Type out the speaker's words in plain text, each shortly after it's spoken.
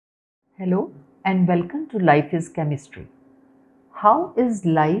Hello and welcome to Life is Chemistry. How is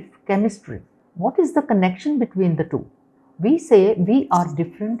life chemistry? What is the connection between the two? We say we are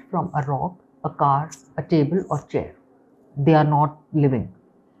different from a rock, a car, a table or chair. They are not living.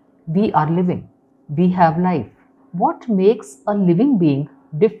 We are living. We have life. What makes a living being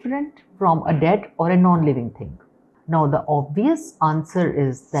different from a dead or a non-living thing? Now the obvious answer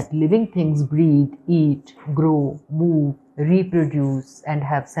is that living things breathe, eat, grow, move, reproduce and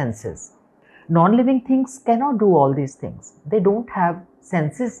have senses. Non-living things cannot do all these things. They don't have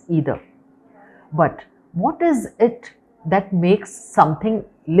senses either. But what is it that makes something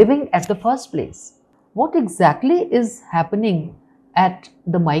living at the first place? What exactly is happening at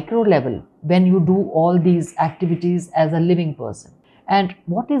the micro level when you do all these activities as a living person? And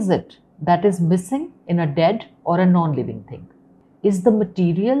what is it that is missing in a dead or a non-living thing? Is the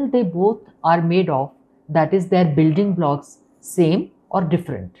material they both are made of, that is their building blocks, same or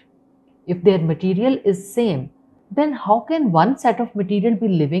different? If their material is same, then how can one set of material be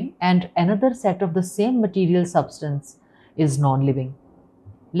living and another set of the same material substance is non-living?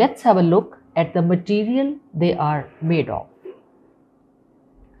 Let's have a look at the material they are made of.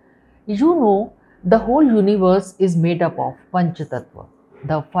 You know, the whole universe is made up of Panchatattva,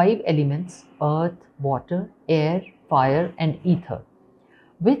 the 5 elements earth, water, air, fire and ether,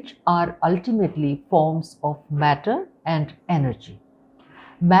 which are ultimately forms of matter and energy.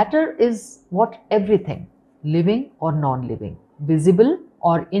 Matter is what everything, living or non-living, visible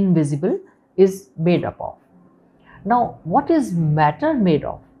or invisible, is made up of. Now, what is matter made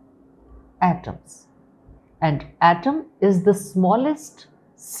of? Atoms. And atom is the smallest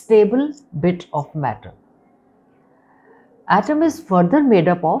stable bit of matter. Atom is further made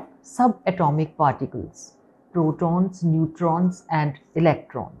up of subatomic particles, protons, neutrons and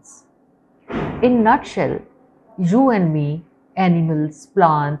electrons. In nutshell, you and me, animals,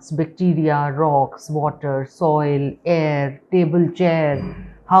 plants, bacteria, rocks, water, soil, air, table, chair,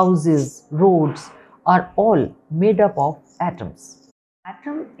 houses, roads are all made up of atoms.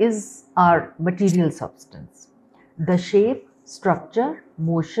 Atom is our material substance. The shape, structure,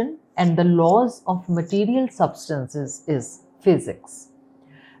 motion and the laws of material substances is physics.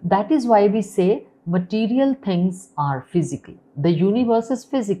 That is why we say material things are physical. The universe is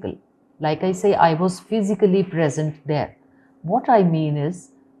physical. Like I say, I was physically present there. What I mean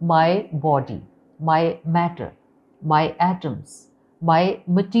is my body, my matter, my atoms, my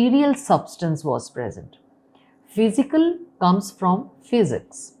material substance was present. Physical comes from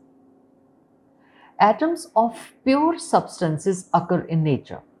physics. Atoms of pure substances occur in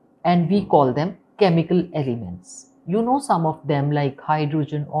nature and we call them chemical elements. You know some of them like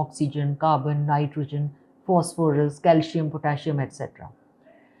hydrogen, oxygen, carbon, nitrogen, phosphorus, calcium, potassium, etc.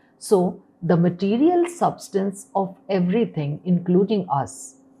 So, the material substance of everything, including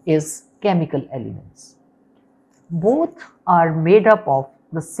us, is chemical elements. Both are made up of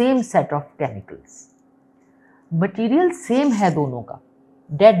the same set of chemicals. Material same है दोनों का,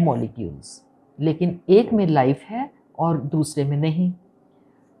 dead molecules, लेकिन एक में life है और दूसरे में नहीं.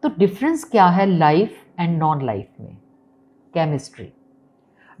 तो डिफरेंस क्या है लाइफ एंड नॉन लाइफ में? Chemistry.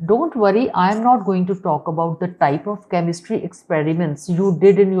 Don't worry, I am not going to talk about the type of chemistry experiments you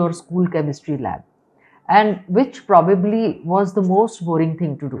did in your school chemistry lab and which probably was the most boring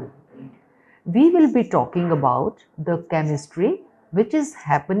thing to do. We will be talking about the chemistry which is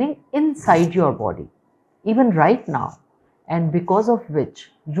happening inside your body, even right now, and because of which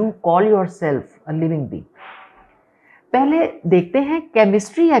you call yourself a living being. पहले देखते हैं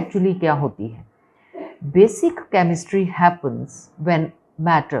chemistry actually क्या होती है. Basic chemistry happens when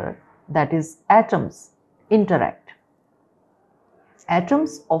matter, that is atoms, interact.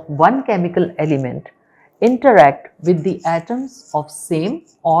 Atoms of one chemical element interact with the atoms of same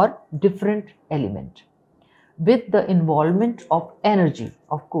or different element with the involvement of energy,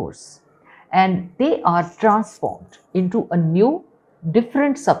 of course, and they are transformed into a new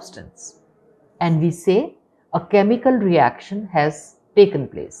different substance, and we say a chemical reaction has taken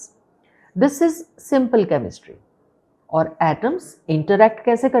place. This is simple chemistry. और atoms interact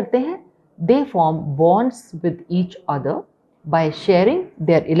कैसे करते हैं? They form bonds with each other by sharing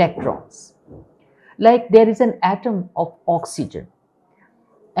their electrons. Like there is an atom of oxygen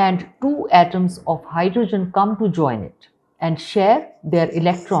and 2 atoms of hydrogen come to join it and share their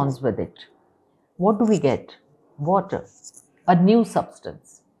electrons with it. What do we get? Water, a new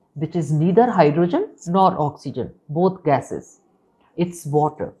substance which is neither hydrogen nor oxygen, both gases. It's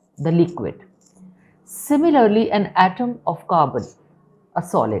water, the liquid. Similarly, an atom of carbon, a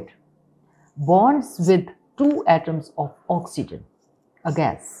solid, bonds with 2 atoms of oxygen, a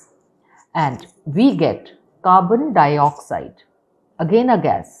gas, and we get carbon dioxide, again a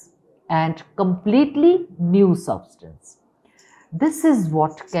gas, and completely new substance. This is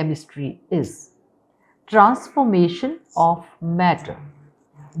what chemistry is: transformation of matter.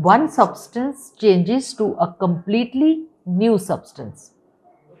 One substance changes to a completely new substance,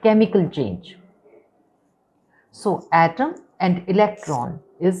 chemical change. So, atom and electron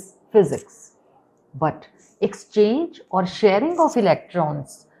is physics, but exchange or sharing of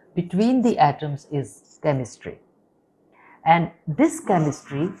electrons between the atoms is chemistry. And this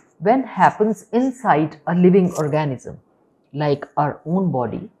chemistry, when happens inside a living organism, like our own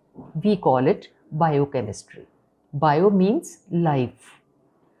body, we call it biochemistry. Bio means life.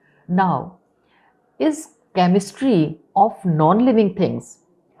 Now, is chemistry of non-living things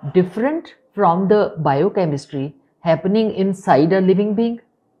different from the biochemistry happening inside a living being?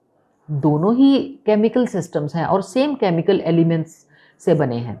 दोनों ही chemical systems हैं और same chemical elements से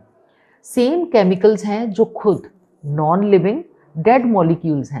बने हैं. Same chemicals हैं जो खुद non living dead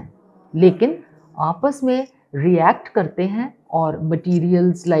molecules हैं, लेकिन आपस में रिएक्ट करते हैं और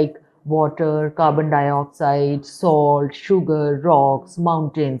materials like water, carbon dioxide, salt, sugar, rocks,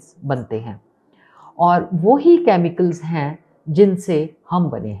 mountains बनते हैं. और वो ही केमिकल्स हैं जिनसे हम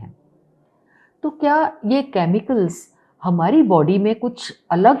बने हैं. तो क्या ये केमिकल्स हमारी बॉडी में कुछ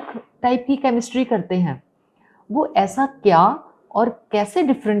अलग टाइप की केमिस्ट्री करते हैं? वो ऐसा क्या और कैसे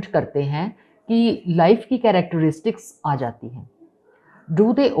डिफरेंट करते हैं कि लाइफ की कैरेक्टरिस्टिक्स आ जाती हैं?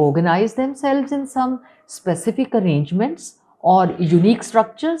 Do they organise themselves in some specific arrangements और unique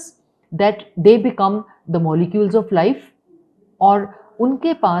structures that they become the molecules of life? और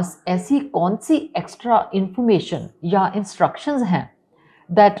उनके पास ऐसी कौन सी एक्स्ट्रा इंफॉर्मेशन या इंस्ट्रक्शंस हैं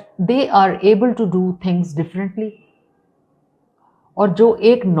that they are able to do things differently, और जो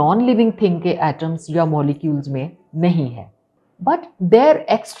एक नॉन लिविंग थिंग के एटम्स या मॉलिक्यूल्स में नहीं है? But there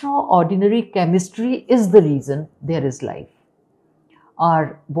extra ordinary chemistry is the reason there is life.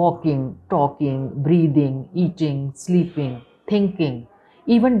 Are walking, talking, breathing, eating, sleeping, thinking,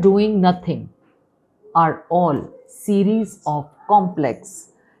 even doing nothing are all series of complex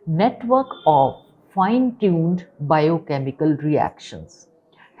network of fine-tuned biochemical reactions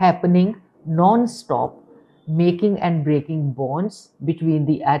happening non-stop, making and breaking bonds between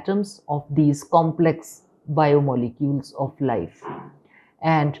the atoms of these complex biomolecules of life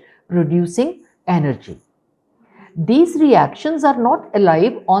and producing energy. These reactions are not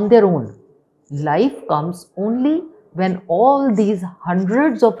alive on their own. Life comes only when all these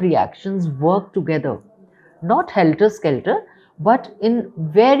hundreds of reactions work together, not helter-skelter, but in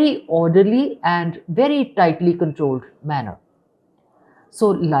very orderly and very tightly controlled manner.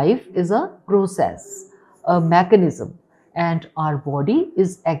 So life is a process, a mechanism, and our body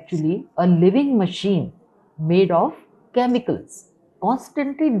is actually a living machine made of chemicals,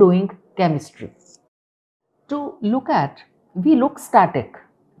 constantly doing chemistry. To look at, we look static.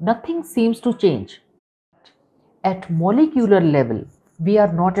 Nothing seems to change. At molecular level, we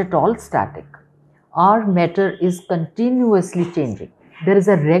are not at all static. Our matter is continuously changing. There is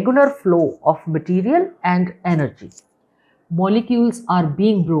a regular flow of material and energy. Molecules are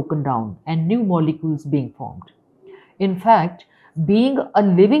being broken down and new molecules being formed. In fact, being a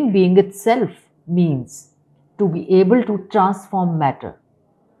living being itself means to be able to transform matter,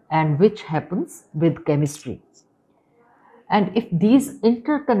 and which happens with chemistry. And if these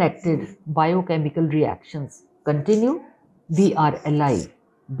interconnected biochemical reactions continue, we are alive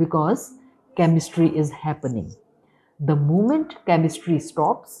because chemistry is happening. The moment chemistry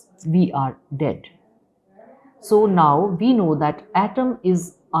stops, we are dead. So now we know that atom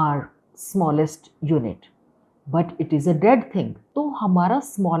is our smallest unit, but it is a dead thing. तो हमारा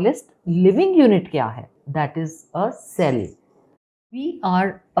smallest living unit क्या है? That is a cell. We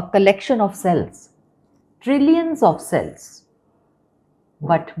are a collection of cells, trillions of cells,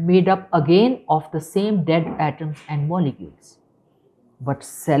 but made up again of the same dead atoms and molecules. But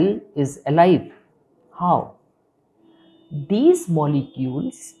cell is alive. How? These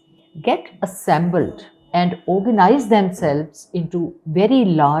molecules get assembled and organize themselves into very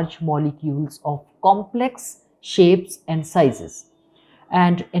large molecules of complex shapes and sizes,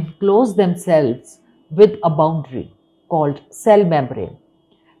 and enclose themselves with a boundary called cell membrane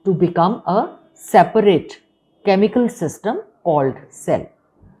to become a separate chemical system called cell.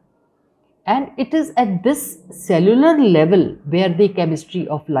 And it is at this cellular level where the chemistry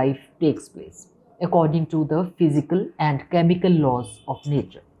of life takes place, according to the physical and chemical laws of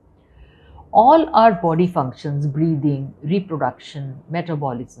nature. All our body functions, breathing, reproduction,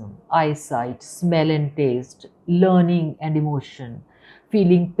 metabolism, eyesight, smell and taste, learning and emotion,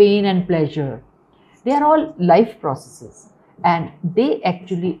 feeling pain and pleasure, they are all life processes, and they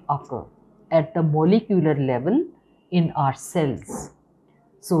actually occur at the molecular level in our cells.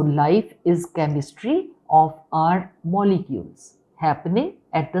 So life is chemistry of our molecules happening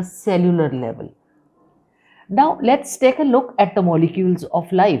at the cellular level. Now let's take a look at the molecules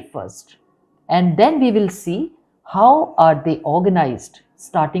of life first, and then we will see how are they organized,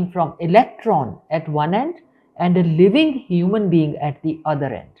 starting from electron at one end and a living human being at the other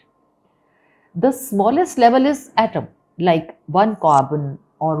end. The smallest level is atom, like one carbon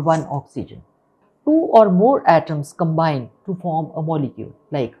or one oxygen. Two or more atoms combine to form a molecule,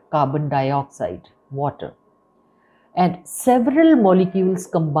 like carbon dioxide, water. And several molecules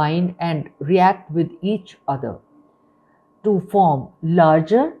combine and react with each other to form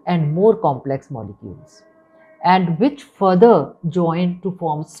larger and more complex molecules, and which further join to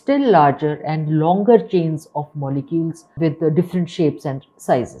form still larger and longer chains of molecules with different shapes and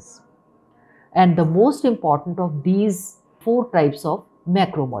sizes. And the most important of these four types of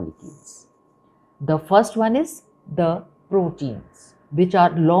macromolecules. The first one is the proteins, which are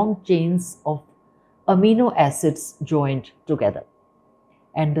long chains of amino acids joined together.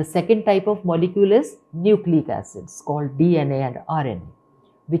 And the second type of molecule is nucleic acids called DNA and RNA,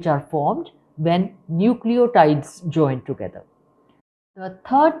 which are formed when nucleotides join together. The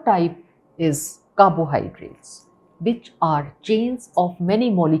third type is carbohydrates, which are chains of many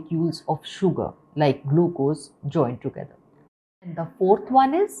molecules of sugar like glucose joined together. And the fourth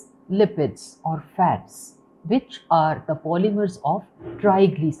one is lipids or fats, which are the polymers of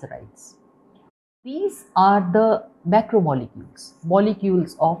triglycerides. These are the macromolecules,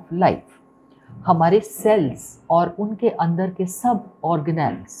 molecules of life. हमारे cells और उनके अंदर के सब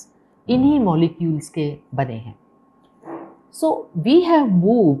organelles इन्हीं molecules के बने हैं. So we have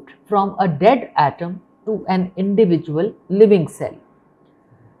moved from a dead atom to an individual living cell.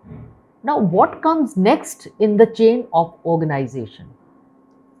 Now what comes next in the chain of organization,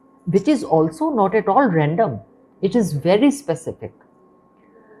 which is also not at all random, it is very specific.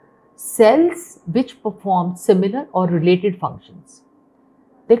 Cells which perform similar or related functions.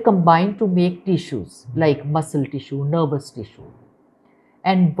 They combine to make tissues like muscle tissue, nervous tissue.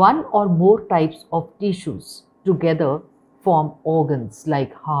 And one or more types of tissues together form organs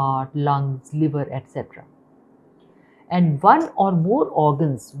like heart, lungs, liver, etc. And one or more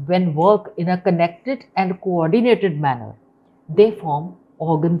organs, when work in a connected and coordinated manner, they form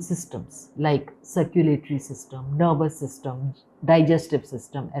organ systems like circulatory system, nervous system, digestive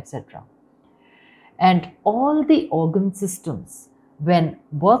system, etc. And all the organ systems, when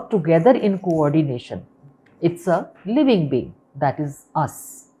work together in coordination, it's a living being, that is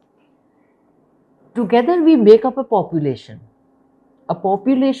us. Together we make up a population. A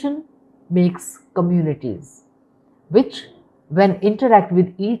population makes communities, which when interact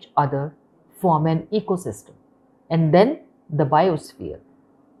with each other form an ecosystem, and then the biosphere.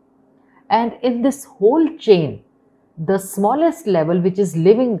 And in this whole chain, the smallest level which is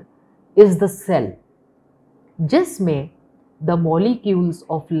living is the cell, जिसमें the molecules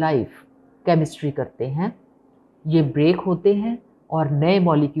of life chemistry करते हैं. ये break होते हैं और नए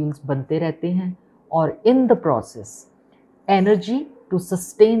molecules बनते रहते हैं, और in the process energy to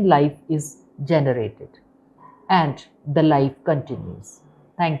sustain life is generated and the life continues.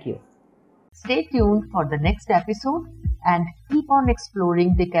 Thank you. Stay tuned for the next episode and keep on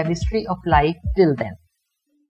exploring the chemistry of life till then.